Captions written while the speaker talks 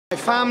My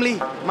family,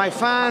 my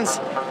fans,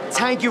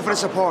 thank you for the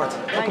support.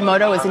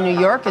 Nurmagomedov is in New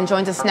York and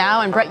joins us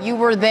now. And Brett, you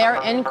were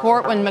there in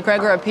court when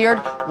McGregor appeared.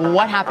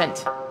 What happened?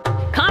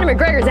 Conor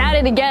McGregor's at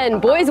it again.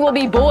 Boys will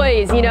be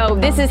boys. You know,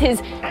 this is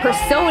his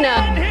persona.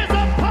 And his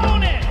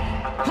opponent,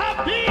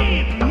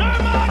 Khabib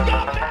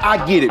Nurmagomedov.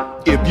 I get it.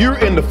 If you're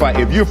in the fight,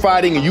 if you're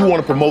fighting and you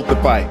want to promote the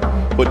fight,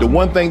 but the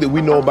one thing that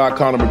we know about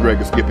Conor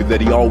McGregor, Skip, is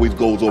that he always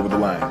goes over the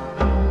line.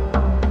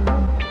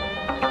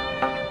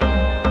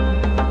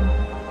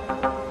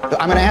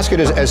 I'm going to ask it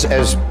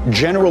as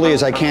generally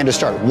as I can to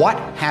start. What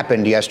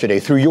happened yesterday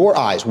through your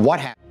eyes? What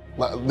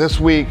happened? This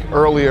week,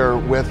 earlier,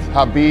 with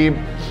Khabib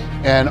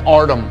and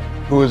Artem,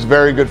 who is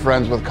very good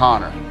friends with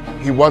Conor.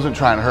 He wasn't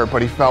trying to hurt,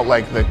 but he felt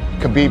like the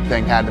Khabib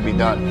thing had to be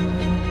done.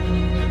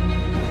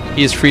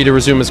 He is free to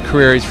resume his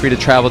career. He's free to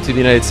travel to the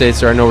United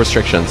States. There are no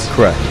restrictions.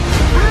 Correct.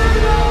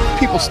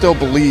 People still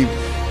believe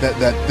that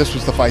this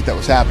was the fight that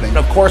was happening.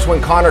 Of course, when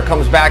Conor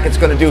comes back, it's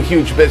going to do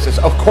huge business.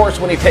 Of course,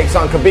 when he takes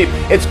on Khabib,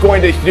 it's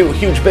going to do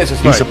huge business.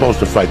 He's supposed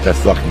to fight that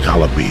fucking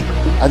Khabib.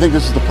 I think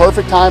this is the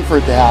perfect time for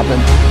it to happen.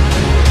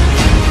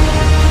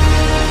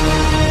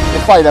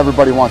 The fight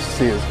everybody wants to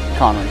see is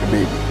Conor and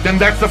Khabib. Then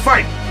that's the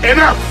fight.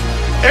 Enough!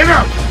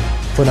 Enough!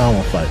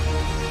 Phenomenal fight.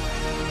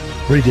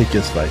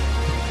 Ridiculous fight.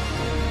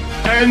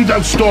 End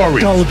of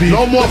story. No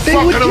more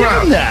fucking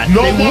around.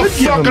 No more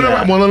fucking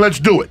around. Well, then let's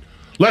do it.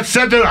 Let's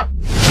set it up.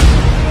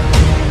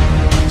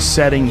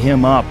 Setting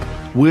him up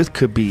with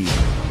Khabib,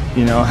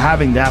 you know,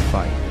 having that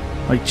fight.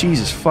 Like,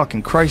 Jesus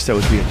fucking Christ, that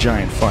would be a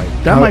giant fight.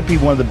 That might be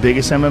one of the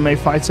biggest MMA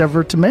fights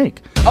ever to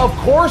make. Of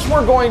course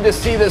we're going to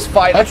see this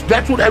fight.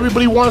 That's what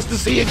everybody wants to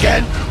see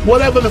again,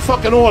 whatever the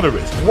fucking order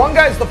is. One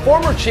guy's the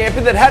former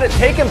champion that had it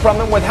taken from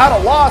him without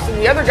a loss, and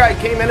the other guy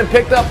came in and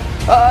picked up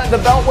the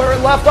belt where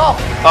it left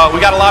off. We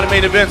got a lot of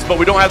main events, but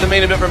we don't have the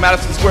main event for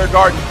Madison Square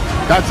Garden.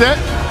 That's it?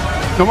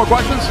 No more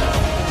questions?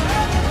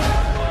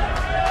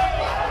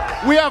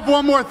 We have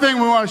one more thing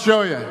we want to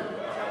show you.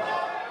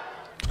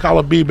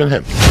 Khabib and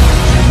him.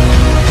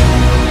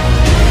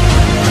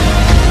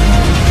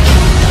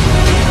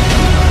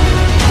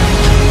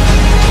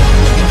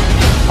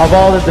 Of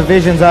all the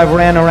divisions I've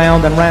ran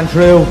around and ran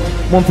through,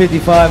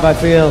 155 I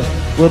feel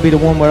will be the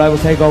one where I will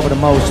take over the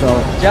most. So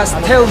just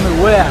tell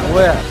me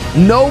where.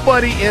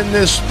 Nobody in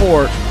this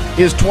sport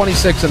is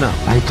 26 and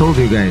up. I told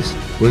you guys,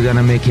 we're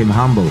gonna make him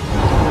humble.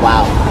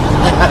 Wow.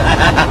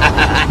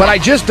 But I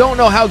just don't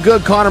know how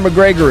good Conor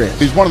McGregor is.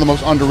 He's one of the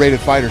most underrated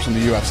fighters in the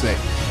UFC.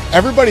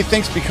 Everybody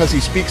thinks because he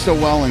speaks so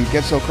well and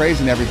gets so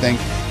crazy and everything,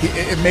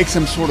 it makes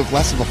him sort of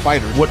less of a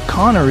fighter. What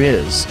Conor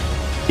is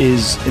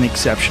an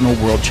exceptional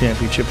world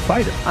championship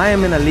fighter. I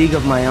am in a league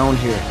of my own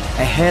here,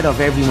 ahead of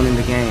everyone in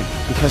the game,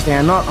 because they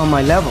are not on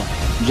my level.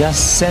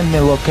 Just send me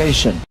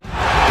location.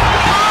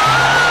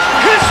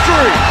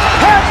 History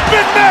has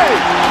been made!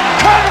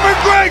 Conor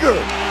McGregor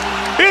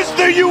is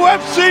the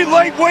UFC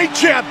lightweight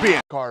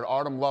champion!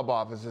 Artem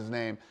Lubov is his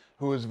name,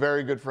 who is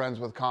very good friends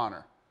with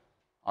Conor.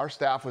 Our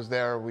staff was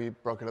there, we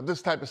broke it up.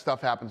 This type of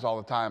stuff happens all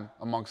the time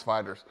amongst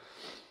fighters.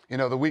 You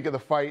know, the week of the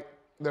fight,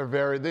 they've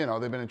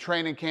been in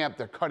training camp,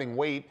 they're cutting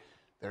weight,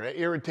 they're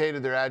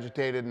irritated, they're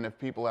agitated, and if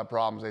people have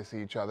problems, they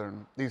see each other,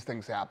 and these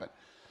things happen.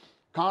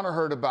 Conor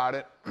heard about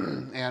it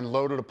and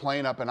loaded a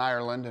plane up in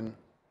Ireland, and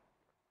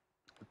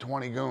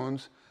 20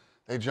 goons,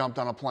 they jumped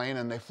on a plane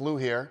and they flew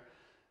here.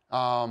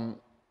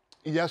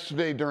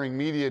 Yesterday during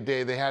media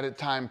day, they had it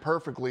timed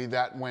perfectly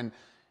that when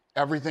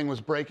everything was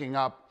breaking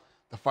up,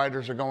 the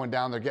fighters are going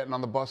down, they're getting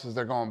on the buses,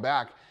 they're going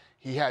back.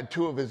 He had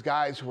two of his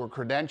guys who were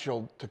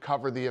credentialed to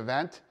cover the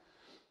event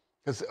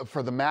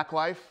for the Mac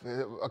Life,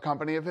 a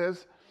company of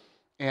his.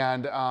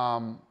 And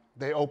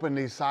they opened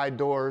these side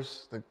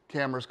doors. The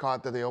cameras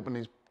caught that they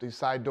opened these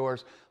side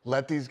doors,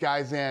 let these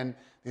guys in.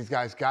 These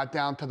guys got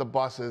down to the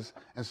buses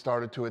and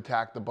started to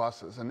attack the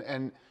buses.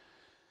 And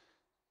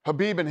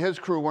Khabib and his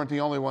crew weren't the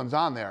only ones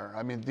on there.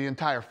 I mean, the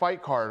entire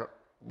fight card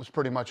was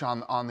pretty much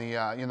on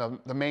the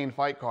the main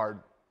fight card.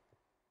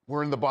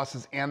 Were in the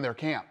buses and their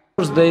camp.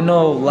 They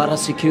know a lot of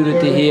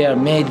security here,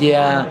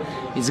 media,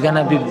 it's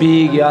gonna be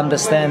big, you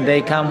understand,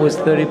 they come with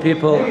 30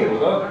 people.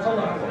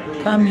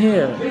 Come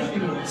here,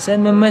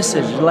 send me a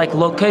message, like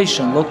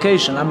location,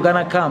 I'm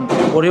gonna come,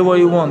 whatever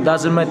you want,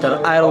 doesn't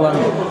matter, Ireland,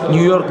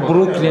 New York,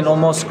 Brooklyn or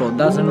Moscow,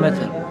 doesn't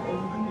matter.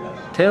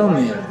 Tell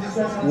me,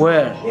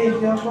 where?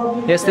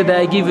 Yesterday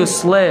I give you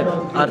slap,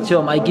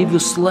 Artyom, I give you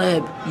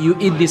slap, you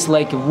eat this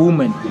like a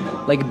woman,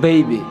 like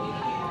baby.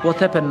 What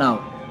happened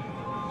now?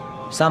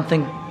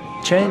 Something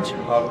change?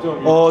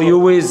 Or you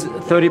with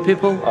 30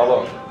 people?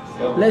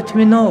 Let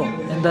me know,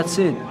 and that's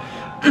it.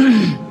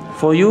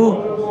 For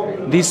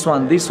you, this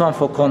one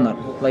for Conor,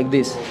 like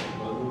this.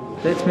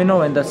 Let me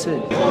know, and that's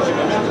it.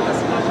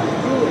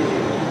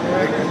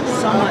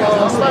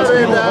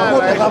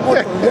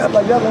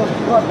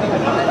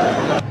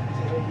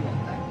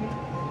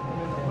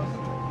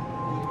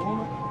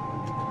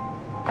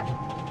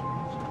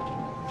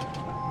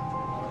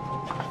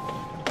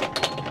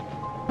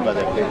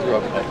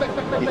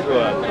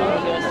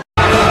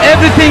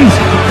 Everything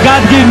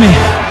God give me,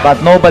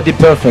 but nobody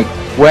perfect.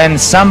 When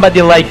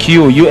somebody like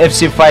you,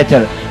 UFC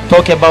fighter,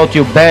 talk about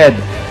you bad,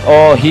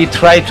 or he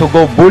tried to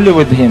go bully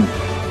with him,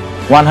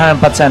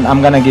 100%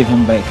 I'm gonna give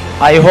him back.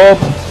 I hope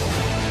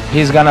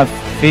he's gonna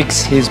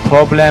fix his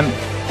problem,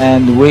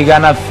 and we're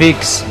gonna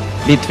fix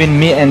between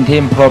me and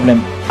him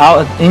problem.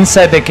 Out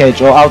inside the cage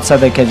or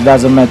outside the cage,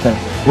 doesn't matter.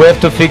 We have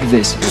to fix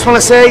this. Just want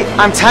to say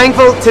I'm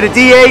thankful to the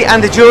DA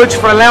and the judge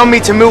for allowing me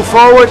to move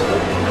forward.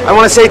 I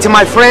want to say to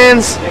my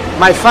friends,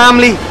 my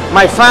family,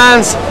 my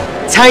fans,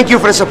 thank you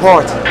for the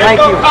support. Thank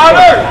you.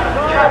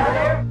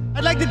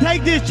 I'd like to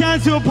take this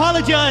chance to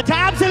apologize to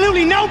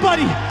absolutely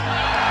nobody.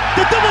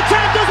 The double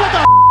champ does what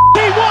the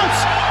he wants.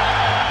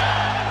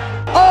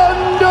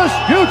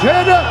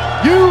 Undisputed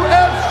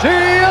UFC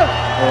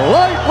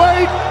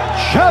lightweight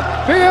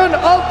champion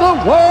of the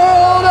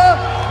world,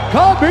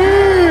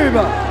 Khabib,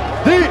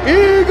 the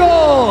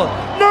Eagle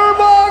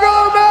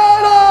Nurmagomedov!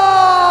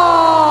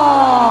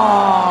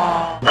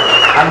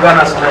 I'm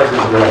gonna smash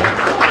this guy.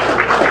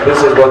 This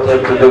is what I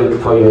have to do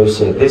for UFC.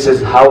 This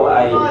is how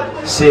I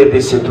see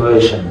this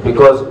situation,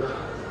 because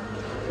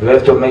we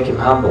have to make him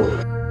humble.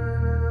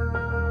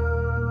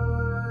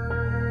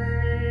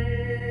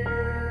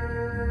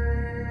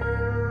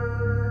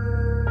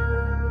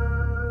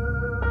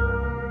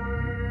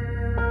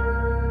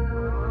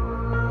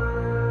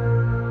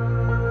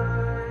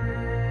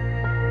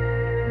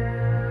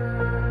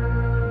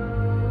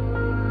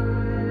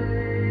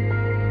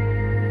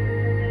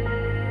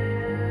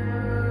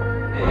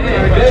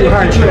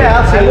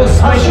 Yeah, I will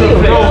smash you.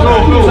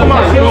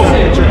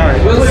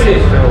 We'll see.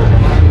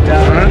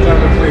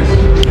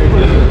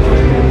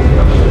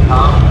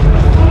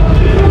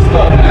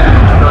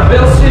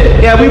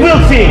 Yeah, we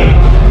will see.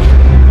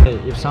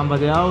 If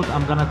somebody out,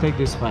 I'm gonna take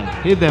this fight.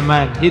 He the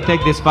man, he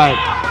take this fight.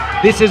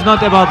 This is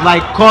not about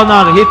like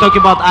Conor, he talk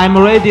about I'm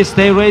ready,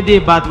 stay ready,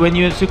 but when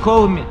you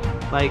call me,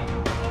 like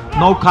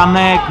no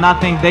connect,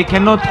 nothing, they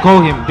cannot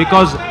call him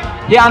because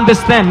he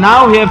understand,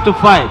 now he have to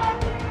fight.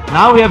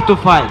 Now we have to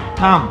fight,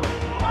 come.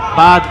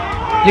 But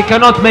he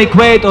cannot make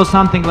weight or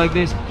something like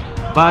this.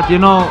 But you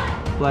know,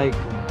 like...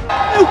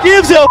 Who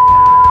gives a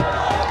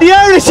The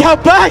Irish are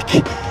back!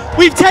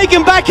 We've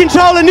taken back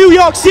control of New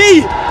York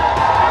City!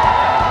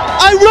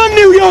 I run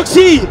New York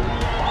City!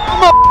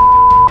 I'm a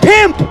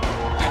pimp!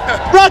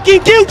 Rocking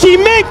Gucci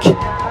mink!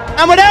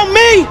 And without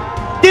me,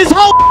 this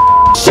whole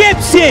ship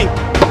sink!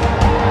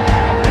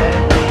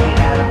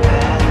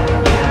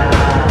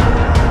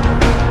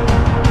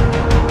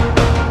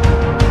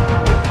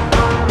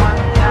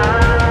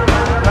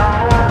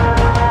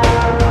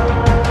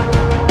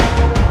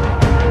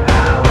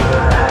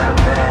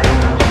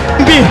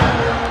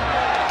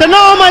 They're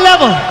not on my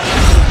level.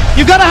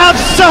 You've got to have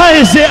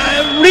size,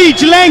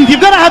 reach, length. You've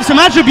got to have some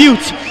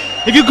attributes.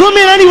 If you come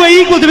in anywhere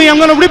equal to me, I'm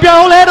going to rip your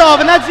whole head off,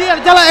 and that's it.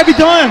 I tell her every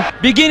time.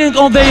 Beginning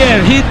of the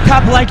year, he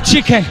tap like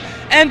chicken.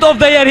 End of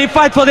the year, he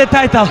fight for the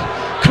title.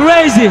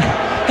 Crazy.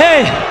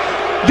 Hey,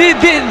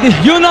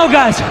 you know,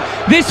 guys,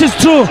 this is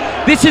true.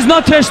 This is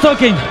not trash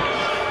talking.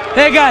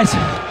 Hey, guys,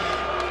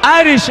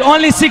 Irish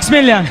only 6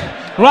 million.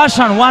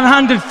 Russian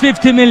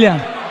 150 million.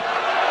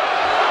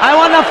 I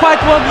want to fight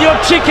with your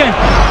chicken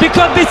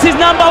because this is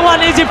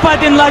 #1 easy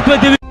fight in lightweight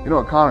division. You know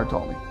what Conor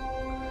told me?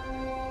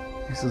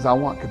 He says, I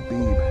want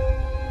Khabib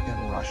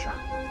in Russia.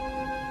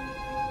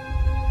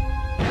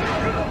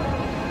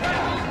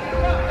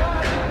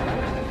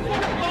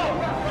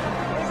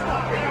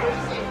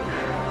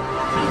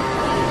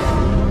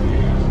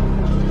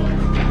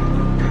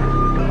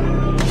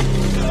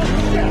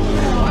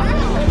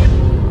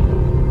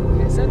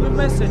 Send me a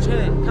message,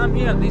 hey, come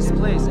here, this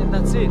place, and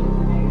that's it.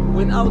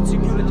 Without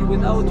security,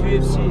 without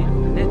UFC,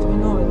 let me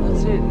know, and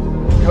that's it.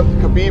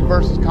 Khabib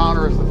versus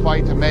Conor is the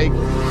fight to make,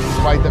 the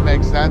fight that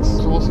makes sense.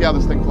 So we'll see how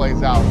this thing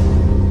plays out.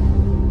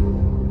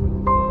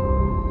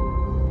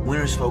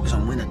 Winners focus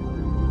on winning.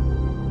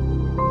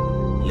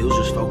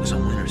 Losers focus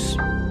on winners.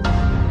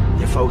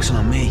 They're focusing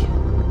on me.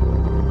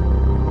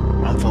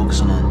 I'm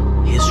focusing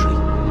on history.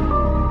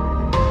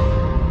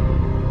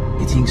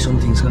 You think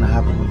something's gonna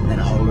happen, and then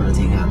a whole other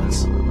thing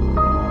happens.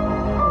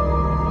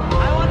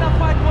 I wanna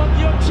fight for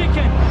your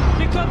chicken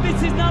because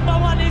this is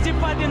 #1 easy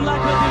fight in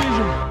lightweight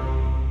division.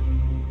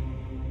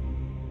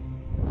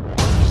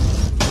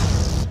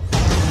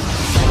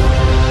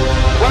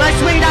 When I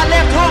swing that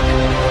left hook,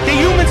 the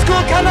human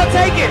skull cannot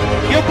take it.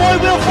 Your boy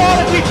will fall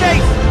if we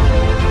face.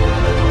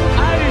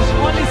 Irish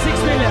only 6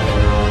 million.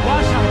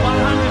 Russian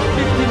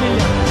 150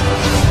 million.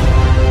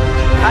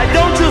 I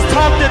don't just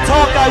talk the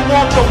talk, I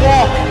walk the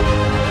walk.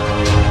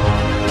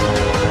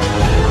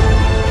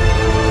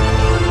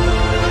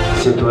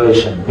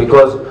 Situation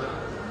because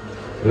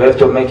we have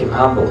to make him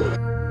humble.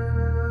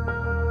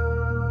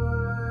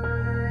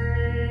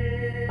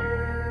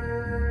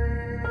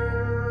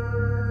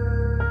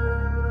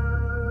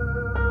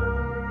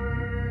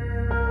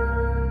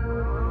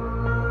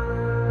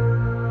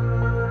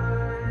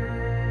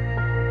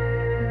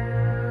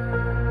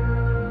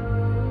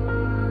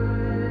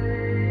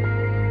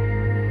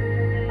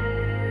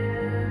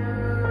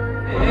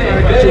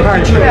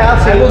 Yeah,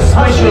 I will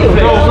smash you.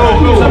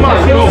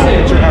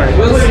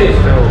 We'll see.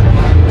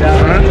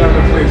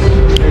 Please.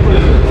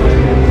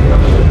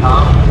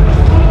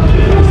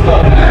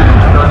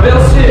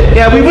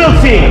 Yeah, we will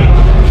see.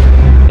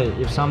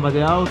 If somebody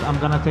out, I'm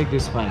gonna take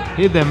this fight.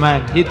 He the man,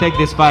 he take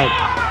this fight.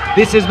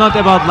 This is not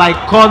about like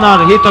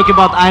Conor, he talk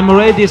about I'm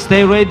ready,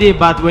 stay ready,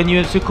 but when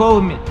UFC call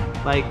me,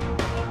 like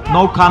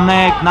no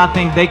connect,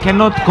 nothing, they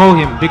cannot call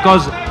him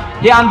because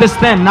he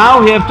understand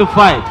now he have to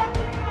fight.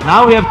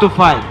 Now he have to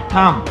fight,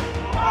 come.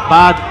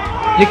 But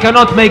he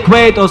cannot make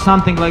weight or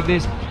something like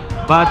this.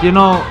 But you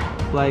know,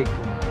 like...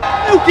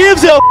 Who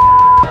gives a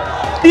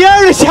The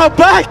Irish are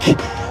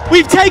back!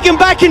 We've taken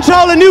back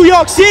control of New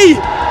York City!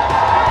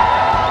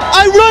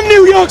 I run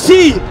New York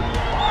City!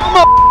 I'm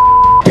a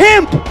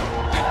pimp!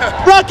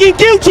 Rocking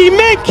Gucci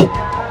mink!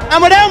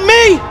 And without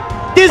me,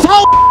 this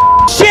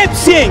whole ship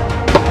sink!